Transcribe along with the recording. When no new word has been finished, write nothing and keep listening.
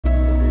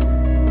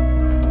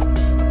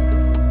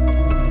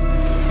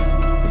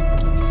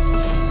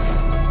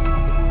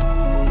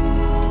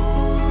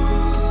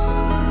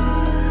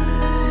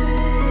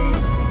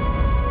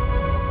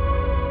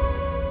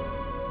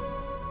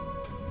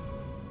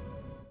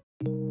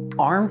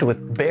armed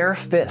with bare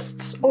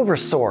fists over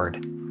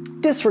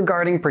sword,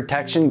 disregarding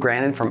protection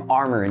granted from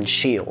armor and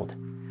shield.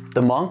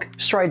 The monk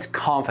strides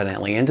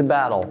confidently into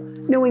battle,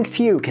 knowing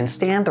few can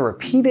stand the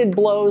repeated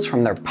blows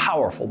from their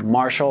powerful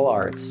martial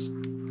arts.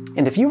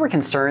 And if you were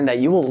concerned that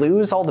you will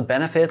lose all the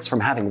benefits from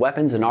having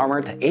weapons and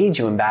armor to aid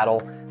you in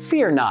battle,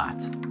 fear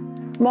not.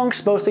 Monks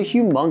boast a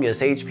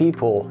humongous HP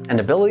pool and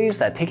abilities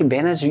that take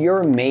advantage of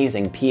your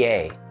amazing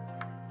PA.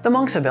 The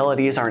monk's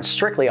abilities aren't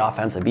strictly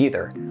offensive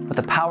either, with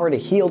the power to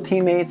heal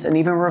teammates and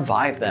even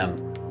revive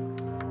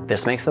them.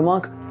 This makes the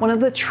monk one of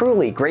the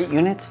truly great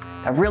units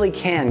that really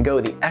can go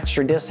the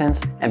extra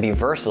distance and be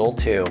versatile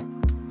too.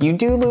 You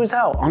do lose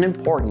out on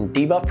important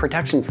debuff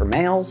protection for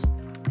males,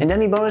 and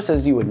any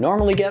bonuses you would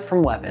normally get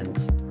from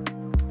weapons.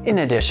 In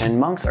addition,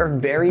 monks are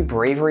very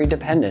bravery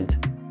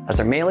dependent, as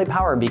their melee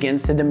power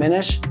begins to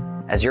diminish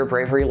as your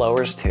bravery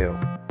lowers too.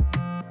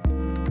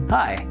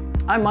 Hi,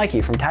 I'm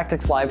Mikey from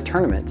Tactics Live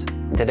Tournament,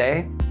 and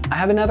today I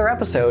have another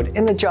episode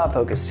in the Job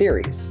Focus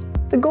series.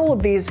 The goal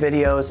of these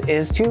videos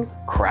is to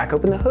crack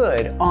open the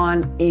hood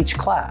on each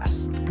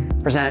class,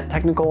 present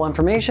technical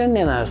information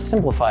in a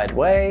simplified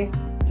way,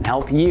 and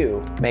help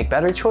you make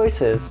better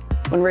choices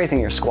when raising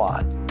your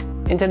squad.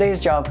 In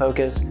today's Job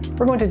Focus,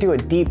 we're going to do a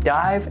deep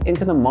dive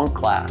into the monk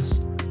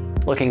class,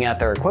 looking at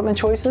their equipment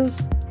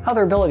choices, how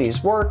their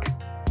abilities work,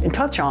 and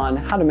touch on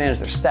how to manage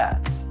their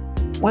stats.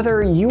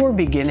 Whether you are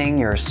beginning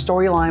your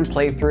storyline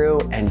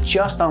playthrough and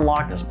just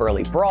unlock this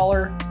burly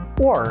brawler,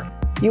 or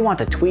you want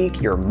to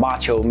tweak your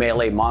macho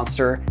melee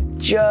monster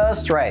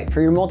just right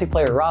for your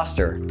multiplayer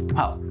roster,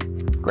 well,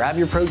 grab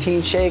your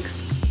protein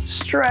shakes,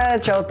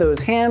 stretch out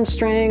those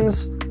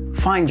hamstrings,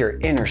 find your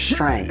inner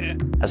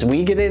strength as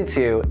we get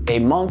into a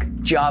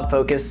monk job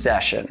focus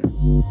session.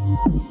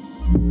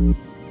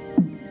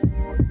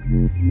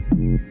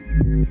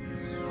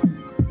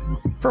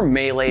 For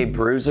melee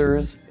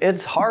bruisers,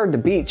 it's hard to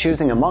beat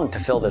choosing a monk to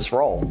fill this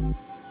role.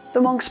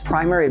 The monk's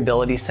primary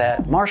ability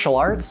set, martial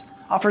arts,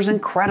 offers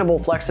incredible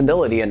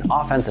flexibility in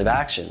offensive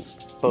actions,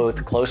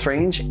 both close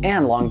range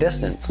and long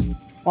distance.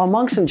 While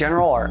monks in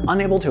general are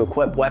unable to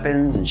equip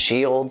weapons and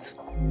shields,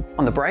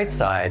 on the bright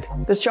side,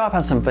 this job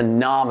has some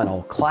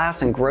phenomenal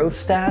class and growth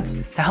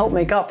stats to help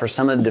make up for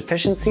some of the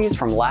deficiencies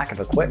from lack of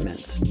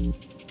equipment.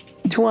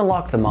 To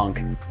unlock the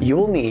monk, you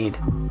will need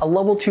a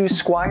level 2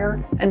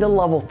 squire and a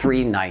level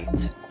 3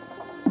 knight.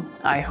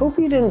 I hope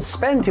you didn't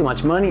spend too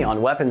much money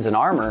on weapons and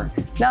armor,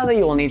 now that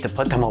you will need to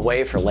put them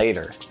away for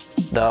later.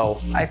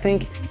 Though, I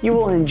think you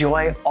will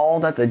enjoy all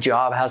that the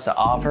job has to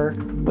offer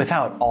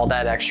without all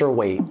that extra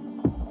weight.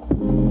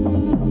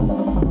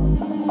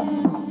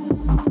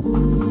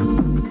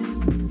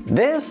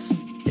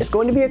 This is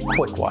going to be a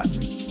quick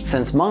one,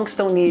 since monks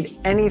don't need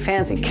any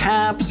fancy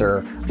caps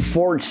or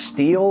forged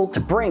steel to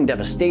bring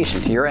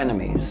devastation to your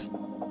enemies.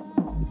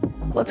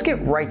 Let's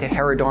get right to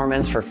hair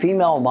adornments for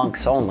female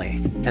monks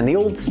only, and the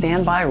old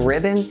standby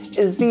ribbon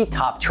is the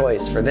top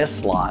choice for this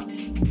slot.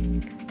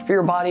 For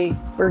your body,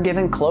 we're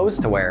given clothes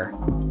to wear.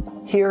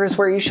 Here is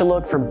where you should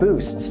look for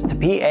boosts to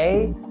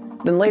PA,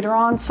 then later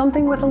on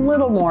something with a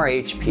little more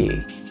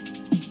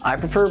HP. I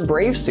prefer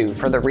Brave Suit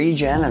for the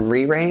regen and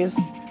re-raise,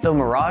 though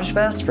Mirage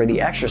Vest for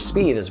the extra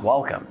speed is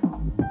welcome.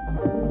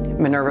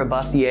 Minerva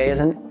Bustier is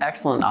an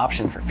excellent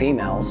option for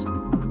females.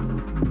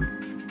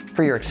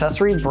 For your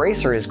accessory,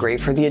 Bracer is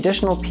great for the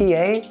additional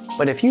PA,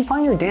 but if you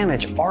find your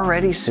damage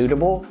already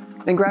suitable,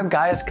 then grab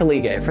Gaia's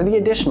Calige for the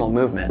additional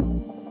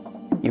movement.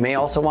 You may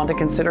also want to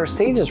consider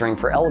Sage's Ring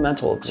for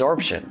elemental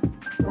absorption.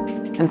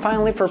 And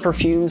finally, for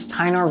perfumes,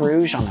 Tainar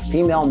Rouge on a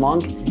female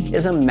monk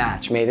is a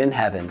match made in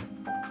heaven.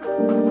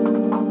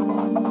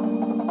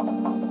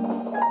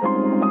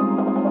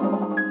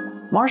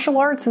 Martial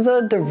arts is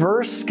a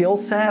diverse skill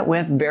set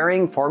with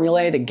varying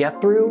formulae to get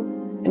through,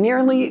 and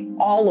nearly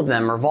all of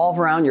them revolve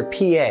around your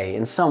PA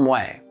in some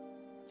way.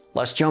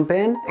 Let's jump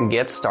in and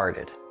get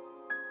started.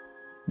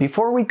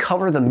 Before we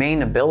cover the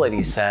main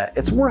ability set,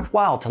 it's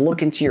worthwhile to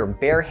look into your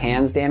bare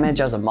hands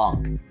damage as a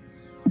monk.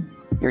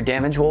 Your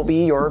damage will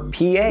be your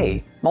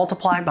PA,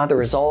 multiplied by the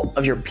result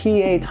of your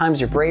PA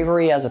times your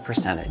bravery as a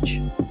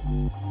percentage.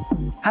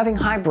 Having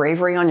high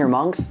bravery on your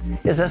monks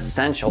is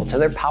essential to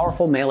their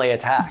powerful melee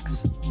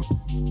attacks.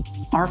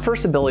 Our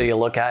first ability to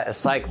look at is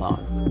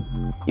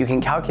Cyclone. You can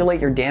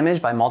calculate your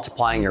damage by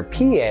multiplying your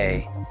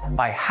PA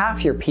by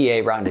half your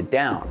PA rounded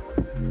down.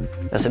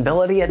 This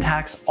ability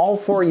attacks all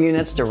 4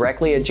 units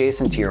directly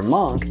adjacent to your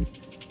monk,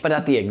 but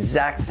at the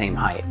exact same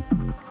height.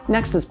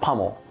 Next is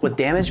Pummel, with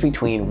damage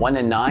between 1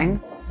 and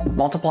 9,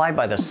 multiplied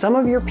by the sum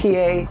of your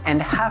PA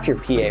and half your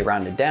PA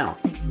rounded down.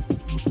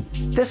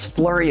 This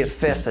flurry of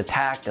fists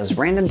attack does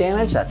random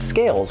damage that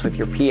scales with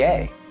your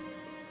PA.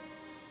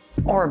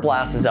 Aura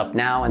Blast is up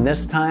now, and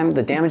this time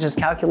the damage is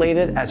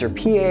calculated as your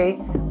PA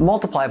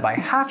multiplied by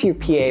half your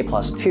PA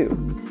plus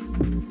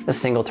 2. The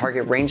single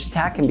target ranged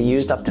attack can be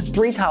used up to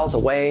 3 tiles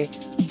away,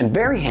 and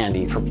very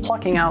handy for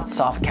plucking out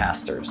soft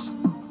casters.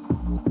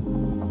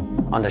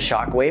 On to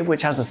Shockwave,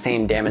 which has the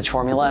same damage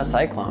formula as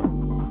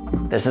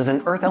Cyclone. This is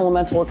an earth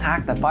elemental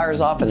attack that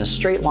fires off in a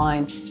straight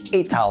line,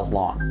 8 tiles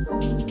long.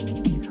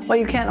 While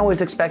you can't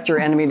always expect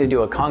your enemy to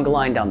do a conga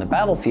line down the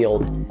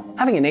battlefield,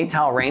 having an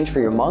 8-tile range for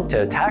your monk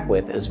to attack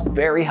with is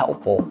very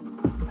helpful.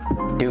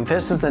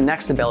 Doomfist is the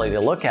next ability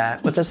to look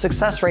at, with a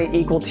success rate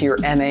equal to your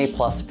MA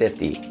plus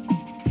 50.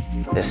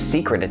 This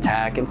secret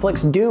attack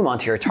inflicts doom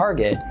onto your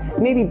target and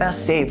may be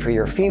best saved for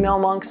your female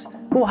monks,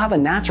 who will have a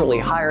naturally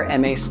higher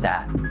MA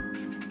stat.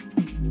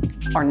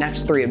 Our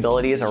next 3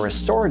 abilities are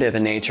restorative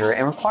in nature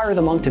and require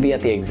the monk to be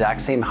at the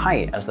exact same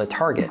height as the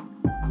target.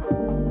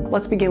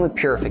 Let's begin with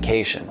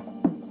Purification.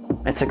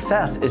 Its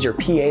success is your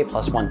PA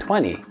plus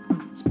 120.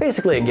 It's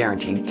basically a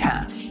guaranteed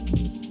cast.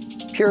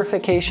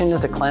 Purification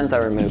is a cleanse that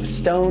removes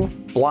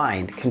stone,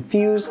 blind,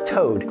 confuse,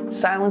 toad,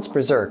 silence,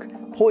 berserk,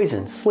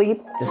 poison,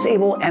 sleep,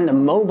 disable, and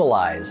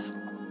immobilize.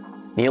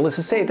 Needless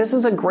to say, this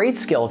is a great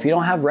skill if you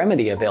don't have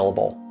remedy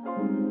available.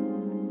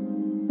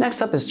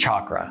 Next up is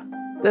Chakra.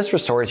 This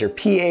restores your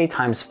PA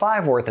times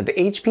 5 worth of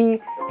HP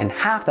and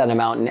half that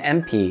amount in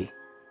MP.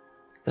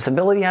 This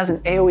ability has an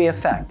AoE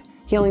effect,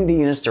 healing the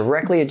units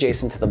directly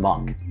adjacent to the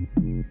monk.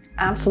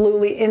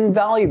 Absolutely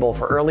invaluable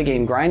for early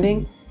game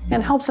grinding,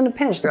 and helps in a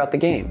pinch throughout the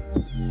game.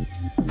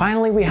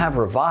 Finally, we have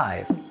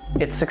Revive.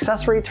 Its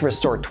success rate to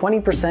restore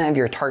 20% of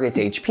your target's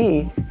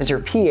HP is your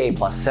PA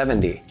plus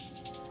 70.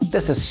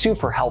 This is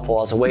super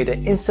helpful as a way to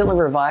instantly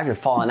revive your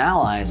fallen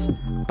allies,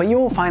 but you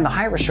will find the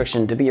height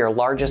restriction to be your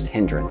largest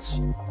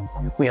hindrance.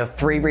 We have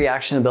 3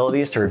 reaction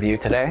abilities to review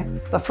today,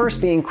 the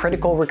first being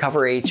Critical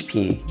Recover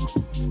HP.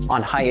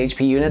 On high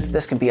HP units,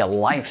 this can be a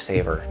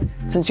lifesaver,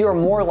 since you are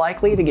more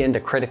likely to get into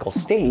critical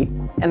state,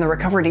 and the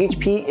recovered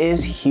HP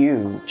is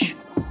huge.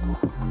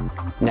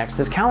 Next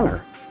is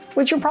Counter,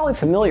 which you're probably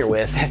familiar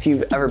with if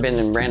you've ever been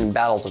in random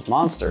battles with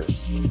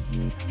monsters.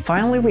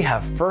 Finally, we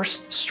have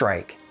First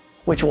Strike,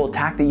 which will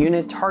attack the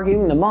unit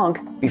targeting the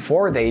monk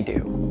before they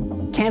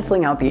do,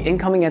 canceling out the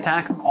incoming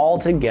attack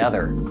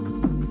altogether.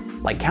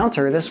 Like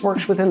Counter, this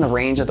works within the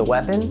range of the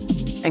weapon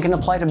and can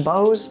apply to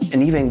bows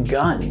and even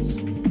guns.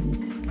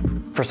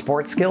 For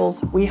sports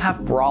skills, we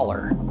have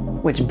Brawler,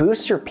 which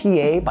boosts your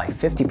PA by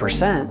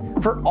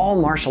 50% for all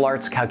martial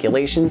arts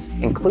calculations,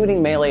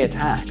 including melee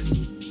attacks.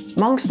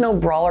 Monks know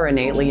Brawler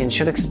innately and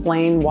should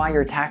explain why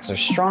your attacks are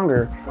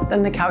stronger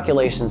than the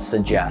calculations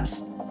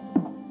suggest.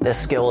 This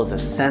skill is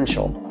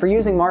essential for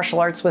using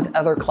martial arts with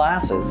other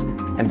classes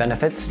and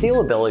benefits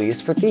steal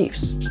abilities for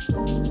thieves.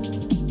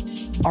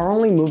 Our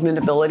only movement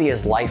ability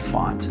is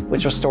ELPHANT,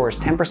 which restores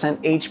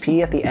 10%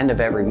 HP at the end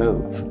of every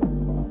move.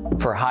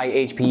 For a high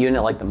HP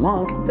unit like the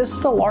monk, this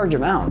is a large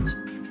amount,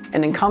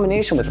 and in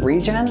combination with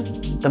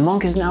regen, the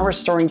monk is now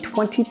restoring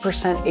 20%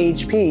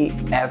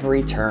 HP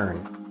every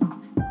turn.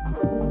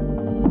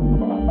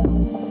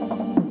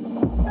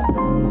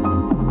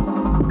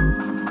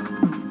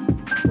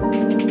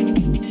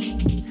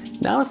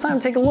 Now it's time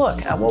to take a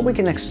look at what we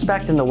can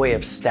expect in the way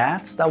of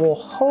stats that will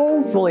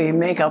hopefully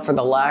make up for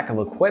the lack of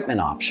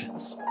equipment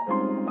options.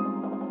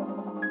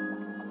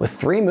 With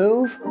 3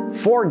 move,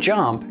 4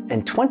 jump,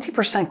 and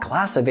 20%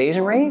 class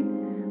evasion rate,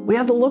 we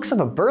have the looks of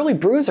a burly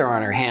bruiser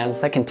on our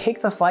hands that can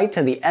take the fight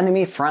to the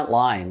enemy front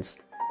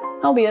lines,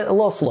 albeit a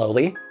little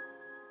slowly.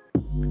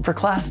 For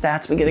class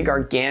stats, we get a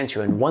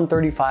gargantuan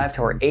 135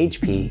 to our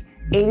HP,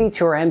 80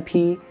 to our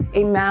MP,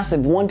 a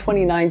massive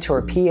 129 to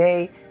our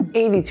PA,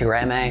 80 to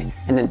our MA,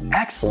 and an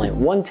excellent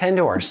 110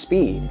 to our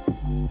speed.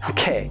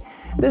 Okay,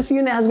 this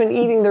unit has been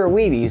eating their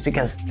Wheaties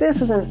because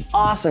this is an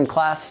awesome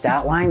class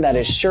stat line that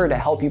is sure to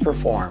help you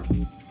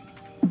perform.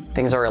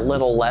 Things are a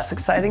little less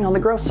exciting on the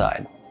growth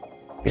side.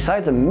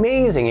 Besides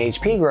amazing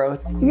HP growth,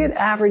 you get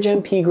average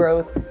MP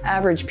growth,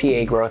 average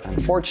PA growth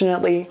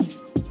unfortunately,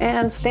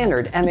 and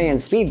standard MA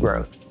and speed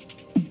growth.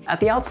 At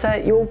the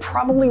outset, you will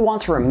probably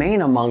want to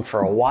remain a monk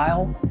for a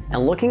while,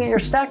 and looking at your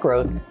stat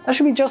growth, that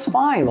should be just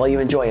fine while you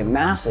enjoy a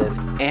massive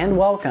and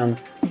welcome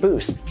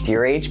boost to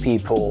your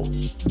HP pool.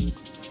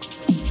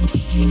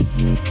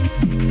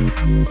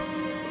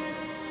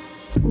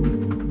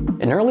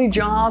 An early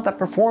job that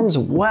performs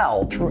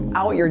well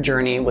throughout your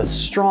journey with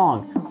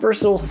strong,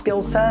 versatile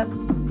skill set,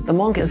 the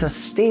monk is a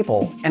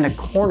staple and a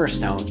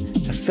cornerstone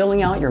to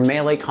filling out your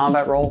melee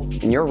combat role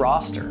in your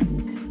roster.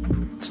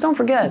 Just don't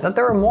forget that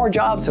there are more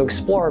jobs to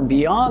explore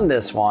beyond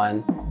this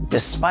one,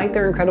 despite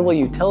their incredible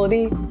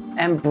utility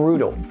and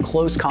brutal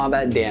close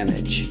combat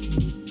damage.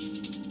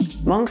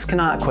 Monks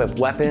cannot equip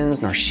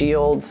weapons nor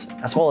shields,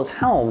 as well as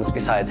helms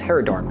besides hair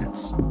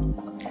adornments.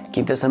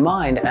 Keep this in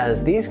mind,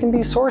 as these can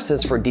be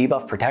sources for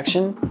debuff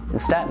protection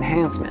and stat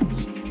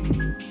enhancements.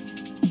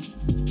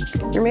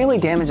 Your melee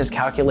damage is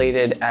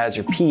calculated as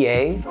your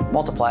PA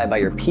multiplied by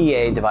your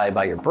PA divided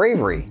by your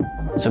bravery,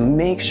 so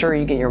make sure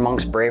you get your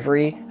monk's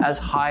bravery as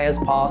high as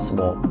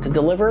possible to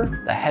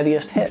deliver the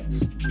heaviest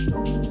hits.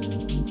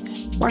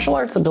 Martial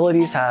arts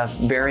abilities have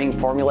varying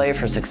formulae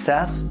for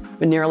success,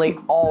 but nearly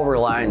all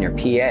rely on your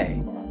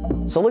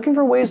PA. So looking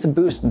for ways to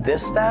boost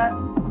this stat,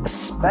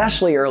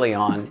 especially early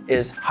on,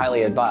 is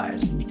highly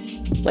advised.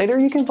 Later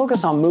you can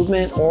focus on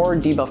movement or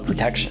debuff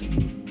protection.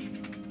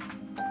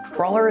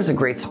 Brawler is a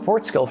great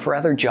support skill for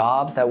other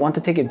jobs that want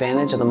to take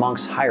advantage of the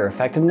monk's higher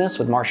effectiveness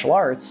with martial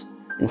arts,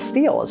 and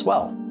steal as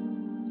well.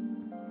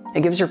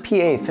 It gives your PA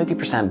a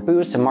 50%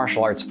 boost in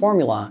martial arts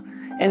formula,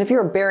 and if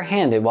you're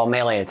barehanded while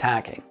melee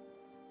attacking.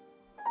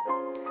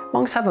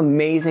 Monks have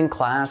amazing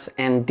class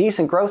and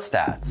decent growth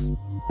stats.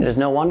 It is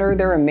no wonder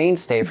they're a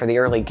mainstay for the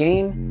early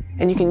game,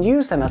 and you can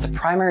use them as a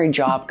primary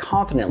job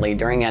confidently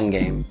during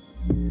endgame.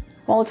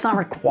 While it's not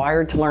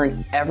required to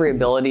learn every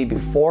ability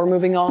before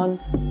moving on,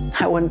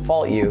 I wouldn't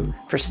fault you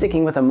for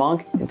sticking with a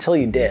monk until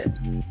you did.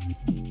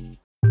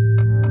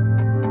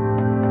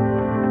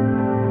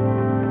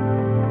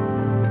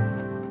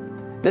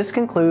 This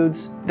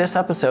concludes this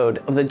episode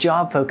of the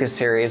Job Focus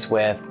series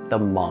with the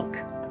Monk.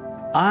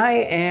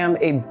 I am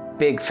a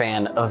big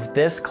fan of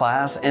this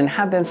class and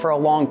have been for a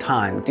long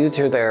time due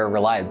to their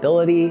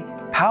reliability,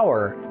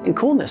 power, and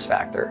coolness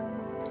factor.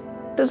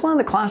 It is one of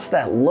the classes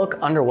that look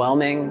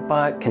underwhelming,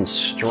 but can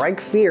strike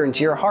fear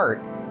into your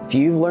heart if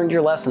you've learned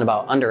your lesson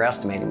about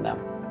underestimating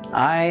them.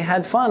 I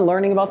had fun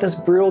learning about this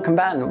brutal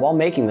combatant while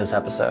making this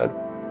episode,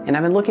 and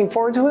I've been looking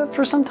forward to it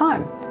for some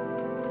time.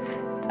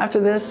 After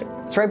this,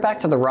 it's right back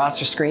to the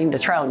roster screen to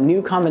try out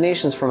new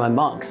combinations for my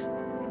monks,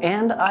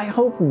 and I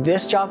hope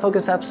this Job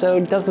Focus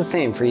episode does the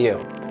same for you.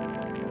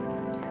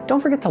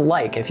 Don't forget to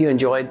like if you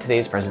enjoyed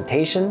today's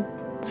presentation,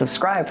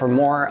 subscribe for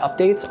more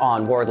updates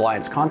on War of the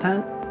Alliance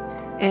content,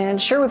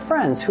 and share with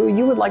friends who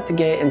you would like to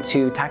get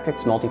into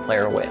Tactics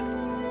multiplayer with.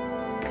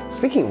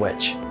 Speaking of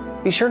which,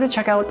 be sure to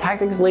check out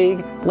Tactics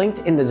League, linked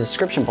in the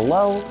description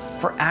below,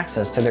 for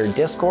access to their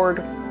Discord,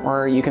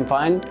 where you can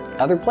find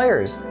other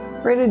players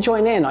ready to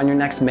join in on your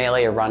next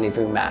Melee or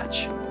Rendezvous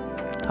match.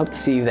 Hope to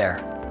see you there.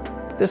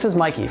 This is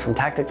Mikey from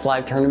Tactics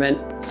Live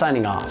Tournament,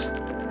 signing off.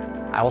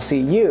 I will see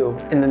you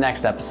in the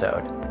next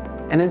episode.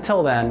 And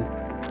until then,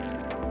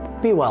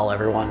 be well,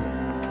 everyone.